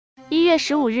月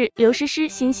15日，刘诗诗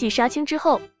新戏杀青之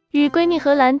后，与闺蜜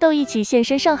荷兰豆一起现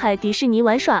身上海迪士尼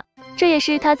玩耍，这也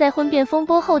是她在婚变风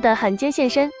波后的罕见现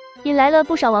身，引来了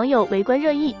不少网友围观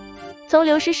热议。从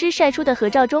刘诗诗晒出的合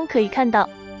照中可以看到，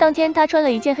当天她穿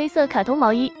了一件黑色卡通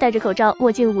毛衣，戴着口罩，墨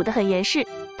镜捂得很严实。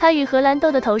她与荷兰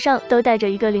豆的头上都戴着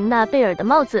一个玲娜贝尔的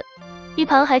帽子，一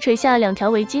旁还垂下2条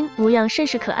围巾，模样甚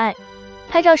是可爱。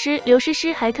拍照时，刘诗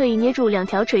诗还特意捏住2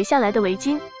条垂下来的围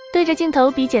巾，对着镜头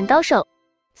比剪刀手。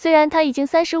虽然她已经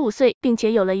35岁，并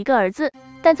且有了一个儿子，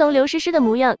但从刘诗诗的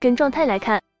模样跟状态来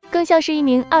看，更像是一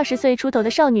名20岁出头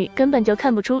的少女，根本就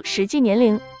看不出实际年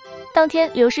龄。当天，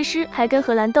刘诗诗还跟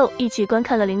荷兰豆一起观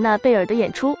看了玲娜贝尔的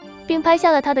演出，并拍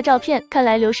下了她的照片。看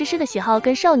来刘诗诗的喜好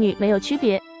跟少女没有区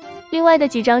别。另外的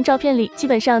几张照片里，基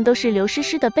本上都是刘诗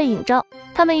诗的背影照。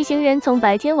他们一行人从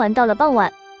白天玩到了傍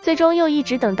晚，最终又一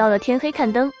直等到了天黑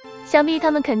看灯。想必他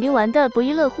们肯定玩得不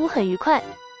亦乐乎，很愉快。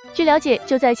据了解，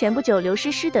就在前不久刘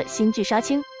诗诗的新剧杀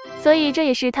青，所以这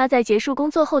也是她在结束工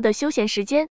作后的休闲时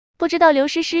间。不知道刘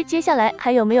诗诗接下来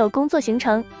还有没有工作行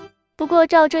程？不过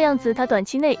照这样子，她短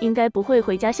期内应该不会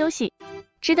回家休息。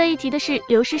值得一提的是，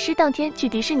刘诗诗当天去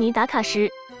迪士尼打卡时，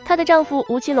她的丈夫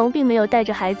吴奇隆并没有带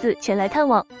着孩子前来探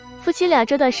望，夫妻俩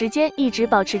这段时间一直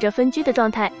保持着分居的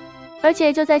状态。而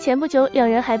且就在前不久，两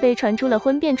人还被传出了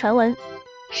婚变传闻。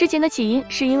事情的起因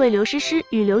是因为刘诗诗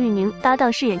与刘宇宁搭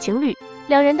档饰演情侣，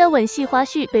两人的吻戏花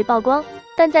絮被曝光，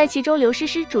但在其中刘诗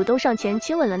诗主动上前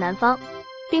亲吻了男方，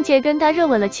并且跟他热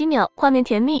吻了7秒，画面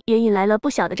甜蜜，也引来了不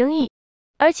小的争议。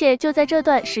而且就在这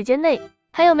段时间内，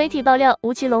还有媒体爆料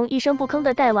吴奇隆一声不吭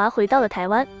的带娃回到了台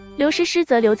湾，刘诗诗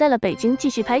则留在了北京继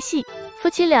续拍戏。夫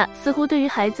妻俩似乎对于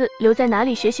孩子留在哪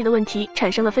里学习的问题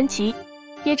产生了分歧。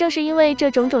也正是因为这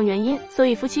种种原因，所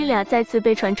以夫妻俩再次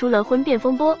被传出了婚变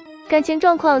风波，感情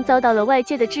状况遭到了外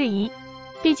界的质疑。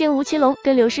毕竟吴奇隆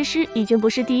跟刘诗诗已经不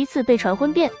是第一次被传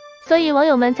婚变，所以网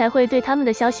友们才会对他们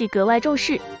的消息格外重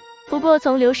视。不过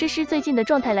从刘诗诗最近的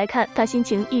状态来看，她心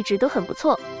情一直都很不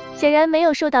错，显然没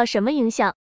有受到什么影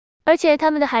响。而且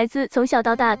他们的孩子从小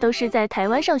到大都是在台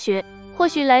湾上学，或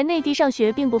许来内地上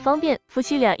学并不方便，夫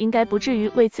妻俩应该不至于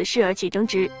为此事而起争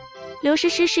执。刘诗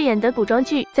诗饰演的古装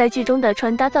剧，在剧中的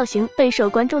穿搭造型备受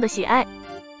观众的喜爱。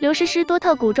刘诗诗多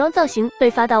套古装造型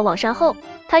被发到网上后，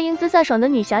她英姿飒爽的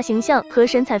女侠形象和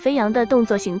神采飞扬的动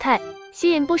作形态，吸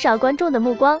引不少观众的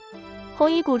目光。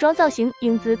红衣古装造型，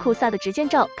英姿酷飒的直剑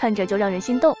照，看着就让人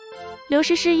心动。刘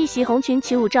诗诗一袭红裙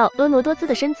起舞照，婀娜多姿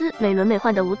的身姿，美轮美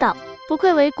奂的舞蹈，不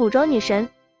愧为古装女神。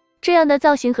这样的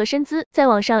造型和身姿在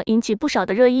网上引起不少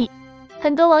的热议。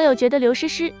很多网友觉得刘诗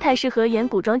诗太适合演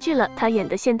古装剧了，她演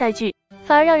的现代剧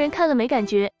反而让人看了没感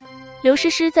觉。刘诗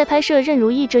诗在拍摄任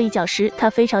如意这一角时，她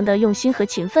非常的用心和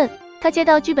勤奋。她接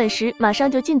到剧本时，马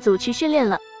上就进组去训练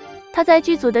了。她在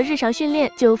剧组的日常训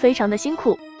练就非常的辛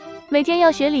苦，每天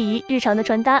要学礼仪、日常的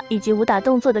穿搭以及武打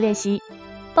动作的练习，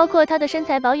包括她的身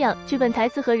材保养、剧本台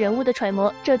词和人物的揣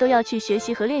摩，这都要去学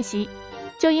习和练习。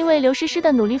就因为刘诗诗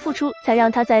的努力付出，才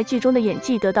让她在剧中的演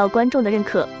技得到观众的认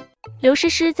可。刘诗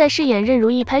诗在饰演任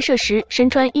如意拍摄时，身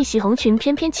穿一袭红裙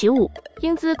翩翩起舞，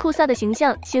英姿酷飒的形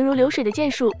象，形如流水的剑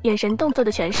术，眼神动作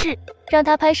的诠释，让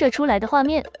她拍摄出来的画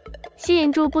面吸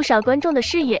引住不少观众的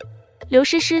视野。刘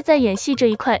诗诗在演戏这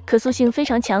一块可塑性非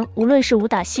常强，无论是武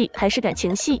打戏还是感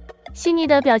情戏，细腻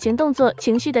的表情动作、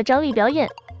情绪的张力表演，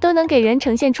都能给人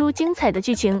呈现出精彩的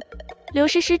剧情。刘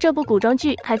诗诗这部古装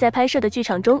剧还在拍摄的剧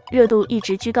场中热度一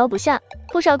直居高不下，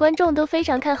不少观众都非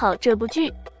常看好这部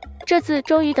剧。这次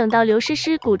终于等到刘诗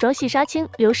诗古装戏杀青，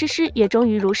刘诗诗也终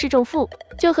于如释重负，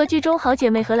就和剧中好姐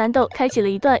妹荷兰豆开启了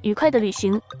一段愉快的旅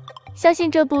行。相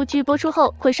信这部剧播出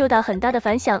后会受到很大的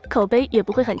反响，口碑也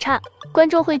不会很差，观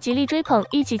众会极力追捧，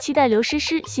一起期待刘诗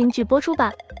诗新剧播出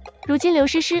吧。如今刘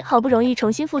诗诗好不容易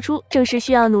重新复出，正是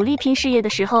需要努力拼事业的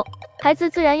时候，孩子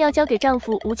自然要交给丈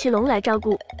夫吴奇隆来照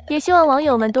顾，也希望网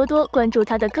友们多多关注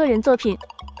她的个人作品，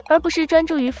而不是专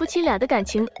注于夫妻俩的感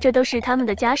情，这都是他们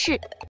的家事。